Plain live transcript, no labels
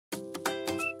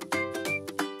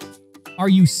Are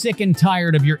you sick and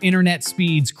tired of your internet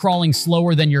speeds crawling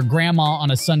slower than your grandma on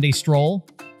a Sunday stroll?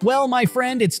 Well, my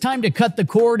friend, it's time to cut the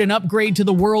cord and upgrade to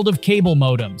the world of cable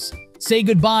modems. Say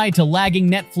goodbye to lagging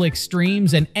Netflix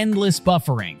streams and endless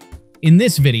buffering. In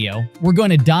this video, we're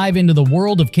going to dive into the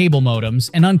world of cable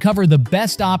modems and uncover the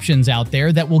best options out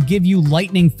there that will give you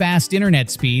lightning-fast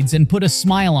internet speeds and put a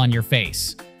smile on your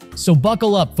face. So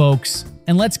buckle up, folks,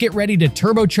 and let's get ready to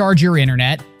turbocharge your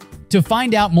internet. To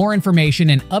find out more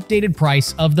information and updated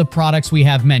price of the products we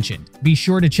have mentioned, be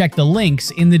sure to check the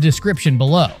links in the description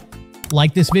below.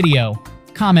 Like this video,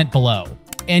 comment below,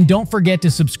 and don't forget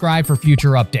to subscribe for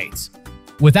future updates.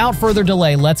 Without further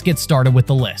delay, let's get started with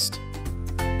the list.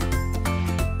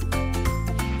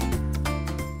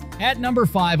 At number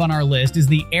 5 on our list is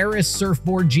the ARRIS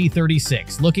Surfboard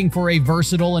G36. Looking for a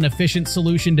versatile and efficient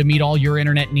solution to meet all your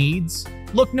internet needs?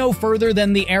 Look no further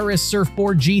than the ARRIS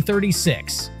Surfboard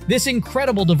G36. This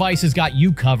incredible device has got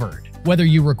you covered, whether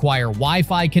you require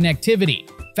Wi-Fi connectivity,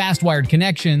 fast wired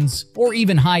connections, or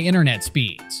even high internet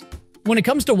speeds. When it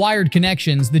comes to wired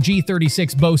connections, the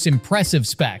G36 boasts impressive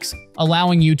specs,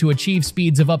 allowing you to achieve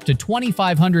speeds of up to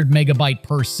 2,500 megabytes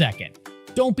per second.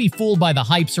 Don't be fooled by the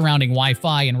hype surrounding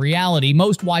Wi-Fi. In reality,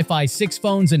 most Wi-Fi 6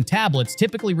 phones and tablets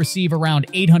typically receive around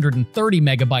 830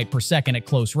 megabytes per second at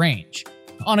close range.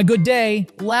 On a good day,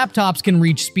 laptops can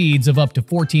reach speeds of up to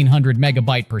 1,400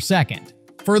 megabytes per second.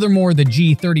 Furthermore, the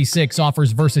G36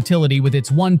 offers versatility with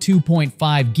its 2.5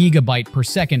 gigabit per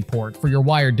second port for your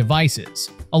wired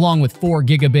devices, along with 4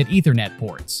 gigabit Ethernet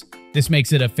ports. This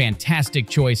makes it a fantastic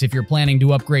choice if you're planning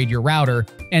to upgrade your router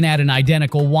and add an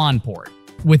identical WAN port.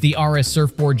 With the ARRIS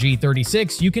Surfboard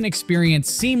G36, you can experience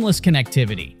seamless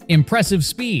connectivity, impressive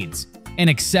speeds,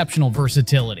 and exceptional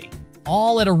versatility,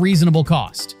 all at a reasonable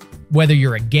cost. Whether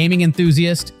you're a gaming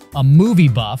enthusiast, a movie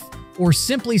buff, or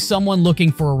simply someone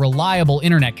looking for a reliable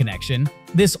internet connection,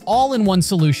 this all-in-one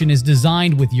solution is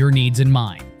designed with your needs in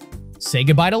mind. Say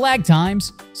goodbye to lag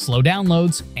times, slow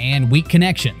downloads, and weak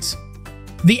connections.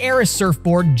 The ARRIS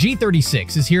Surfboard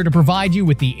G36 is here to provide you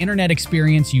with the internet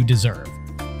experience you deserve.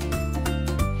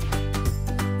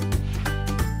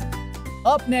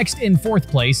 Up next in 4th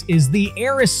place is the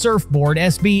AIS Surfboard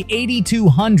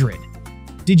SB8200.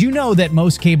 Did you know that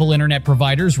most cable internet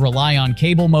providers rely on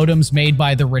cable modems made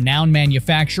by the renowned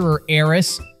manufacturer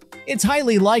ARRIS? It's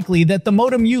highly likely that the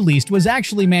modem you leased was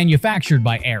actually manufactured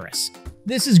by ARRIS.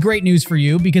 This is great news for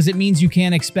you because it means you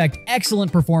can expect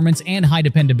excellent performance and high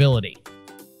dependability.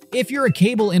 If you're a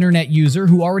cable internet user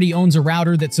who already owns a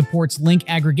router that supports link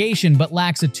aggregation but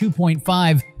lacks a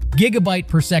 2.5 gigabit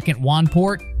per second WAN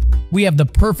port, we have the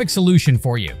perfect solution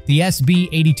for you, the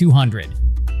SB8200.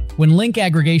 When link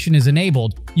aggregation is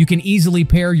enabled, you can easily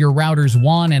pair your router's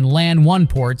WAN and LAN 1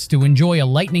 ports to enjoy a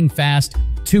lightning-fast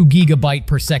 2 gigabit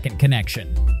per second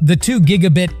connection. The 2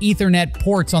 gigabit Ethernet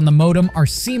ports on the modem are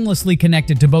seamlessly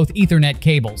connected to both Ethernet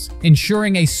cables,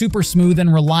 ensuring a super smooth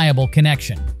and reliable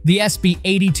connection. The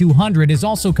SB8200 is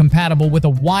also compatible with a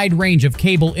wide range of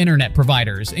cable internet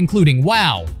providers, including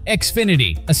WOW,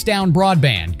 Xfinity, Astound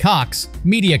Broadband, Cox,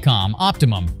 Mediacom,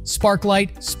 Optimum,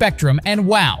 Sparklight, Spectrum, and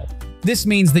WOW. This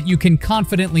means that you can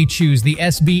confidently choose the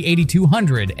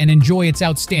SB8200 and enjoy its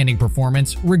outstanding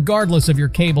performance regardless of your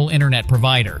cable internet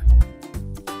provider.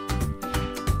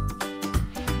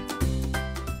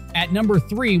 At number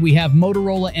 3, we have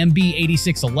Motorola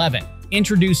MB8611.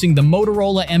 Introducing the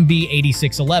Motorola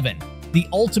MB8611, the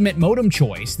ultimate modem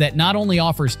choice that not only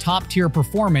offers top-tier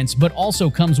performance but also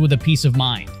comes with a peace of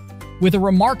mind. With a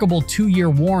remarkable 2-year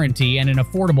warranty and an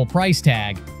affordable price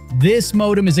tag, this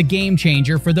modem is a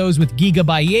game-changer for those with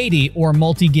Gigabyte 80 or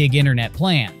multi-gig internet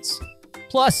plans.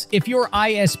 Plus, if your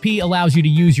ISP allows you to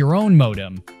use your own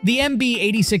modem, the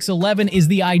MB8611 is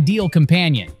the ideal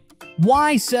companion.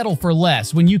 Why settle for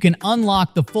less when you can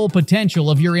unlock the full potential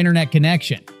of your internet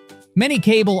connection? Many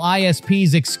cable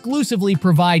ISPs exclusively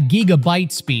provide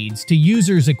gigabyte speeds to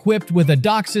users equipped with a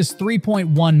DOCSIS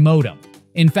 3.1 modem.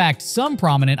 In fact, some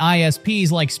prominent ISPs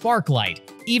like Sparklight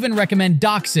even recommend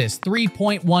DOCSIS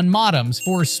 3.1 modems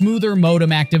for smoother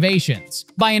modem activations.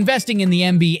 By investing in the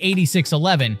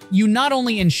MB8611, you not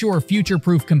only ensure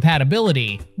future-proof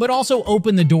compatibility, but also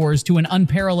open the doors to an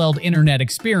unparalleled internet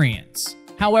experience.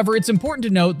 However, it's important to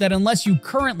note that unless you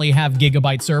currently have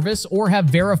Gigabyte service or have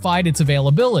verified its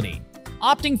availability,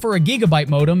 opting for a Gigabyte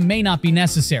modem may not be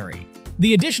necessary.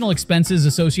 The additional expenses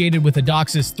associated with a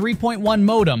DOCSIS 3.1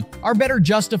 modem are better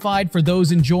justified for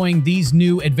those enjoying these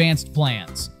new advanced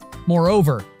plans.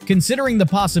 Moreover, considering the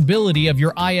possibility of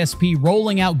your ISP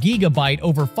rolling out Gigabyte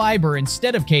over fiber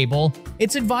instead of cable,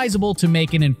 it's advisable to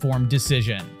make an informed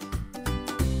decision.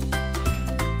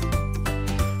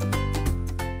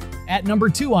 At number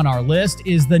 2 on our list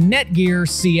is the Netgear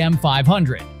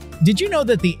CM500. Did you know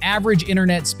that the average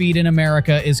internet speed in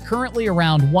America is currently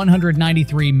around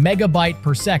 193 megabyte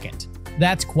per second?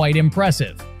 That's quite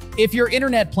impressive. If your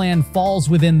internet plan falls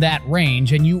within that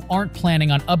range and you aren't planning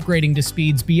on upgrading to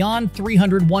speeds beyond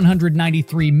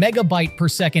 193 megabyte per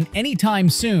second anytime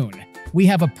soon, we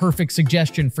have a perfect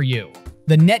suggestion for you: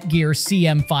 the Netgear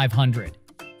CM500.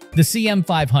 The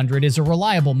CM500 is a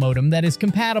reliable modem that is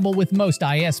compatible with most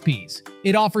ISPs.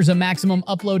 It offers a maximum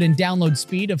upload and download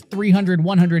speed of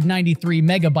 193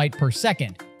 megabyte per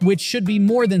second, which should be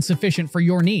more than sufficient for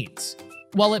your needs.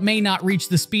 While it may not reach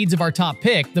the speeds of our top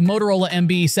pick, the Motorola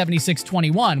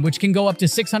MB7621, which can go up to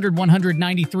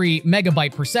 193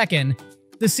 megabyte per second,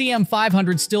 the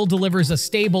CM500 still delivers a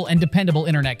stable and dependable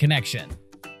internet connection.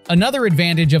 Another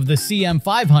advantage of the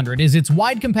CM500 is its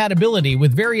wide compatibility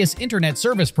with various internet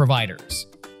service providers.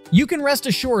 You can rest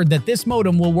assured that this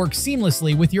modem will work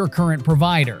seamlessly with your current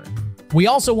provider. We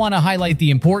also want to highlight the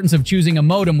importance of choosing a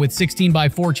modem with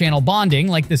 16x4 channel bonding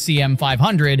like the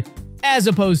CM500, as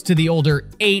opposed to the older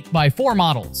 8x4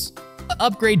 models.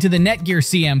 Upgrade to the Netgear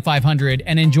CM500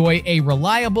 and enjoy a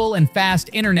reliable and fast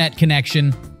internet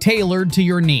connection tailored to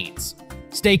your needs.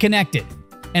 Stay connected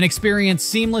and experience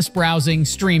seamless browsing,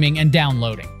 streaming, and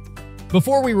downloading.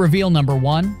 Before we reveal number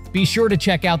 1, be sure to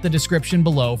check out the description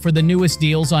below for the newest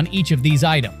deals on each of these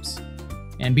items.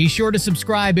 And be sure to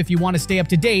subscribe if you want to stay up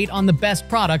to date on the best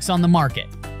products on the market.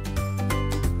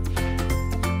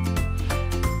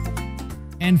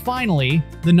 And finally,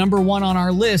 the number 1 on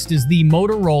our list is the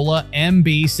Motorola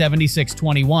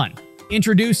MB7621.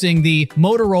 Introducing the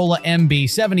Motorola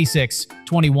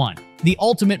MB7621, the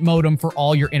ultimate modem for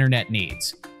all your internet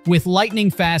needs. With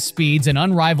lightning-fast speeds and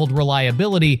unrivaled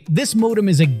reliability, this modem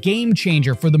is a game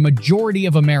changer for the majority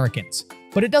of Americans.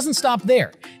 But it doesn't stop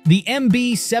there. The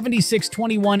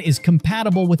MB7621 is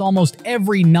compatible with almost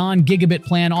every non-gigabit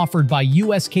plan offered by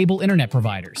US cable internet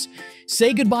providers.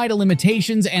 Say goodbye to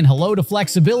limitations and hello to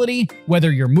flexibility,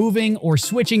 whether you're moving or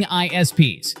switching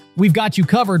ISPs. We've got you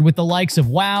covered with the likes of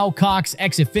WOW, Cox,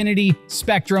 Xfinity,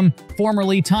 Spectrum,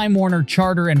 formerly Time Warner,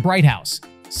 Charter, and Bright House,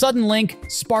 Suddenlink,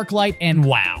 Sparklight, and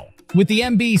WOW. With the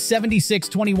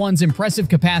MB7621's impressive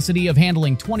capacity of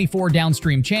handling 24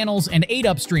 downstream channels and 8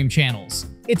 upstream channels,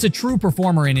 it's a true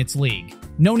performer in its league.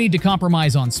 No need to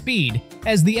compromise on speed,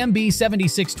 as the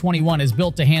MB7621 is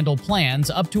built to handle plans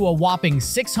up to a whopping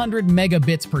 600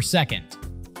 megabits per second.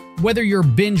 Whether you're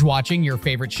binge-watching your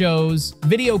favorite shows,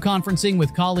 video conferencing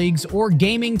with colleagues, or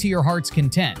gaming to your heart's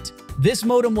content, this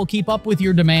modem will keep up with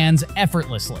your demands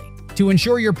effortlessly. To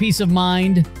ensure your peace of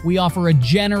mind, we offer a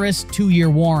generous 2-year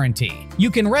warranty.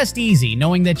 You can rest easy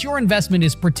knowing that your investment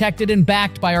is protected and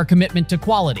backed by our commitment to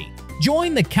quality.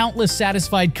 Join the countless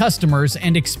satisfied customers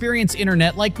and experience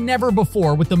internet like never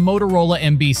before with the Motorola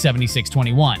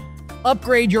MB7621.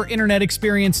 Upgrade your internet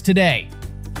experience today.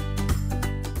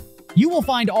 You will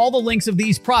find all the links of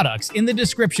these products in the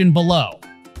description below.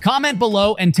 Comment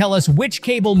below and tell us which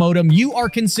cable modem you are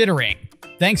considering.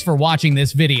 Thanks for watching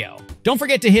this video. Don't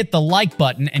forget to hit the like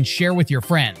button and share with your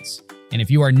friends. And if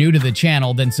you are new to the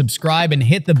channel, then subscribe and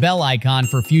hit the bell icon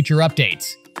for future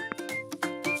updates.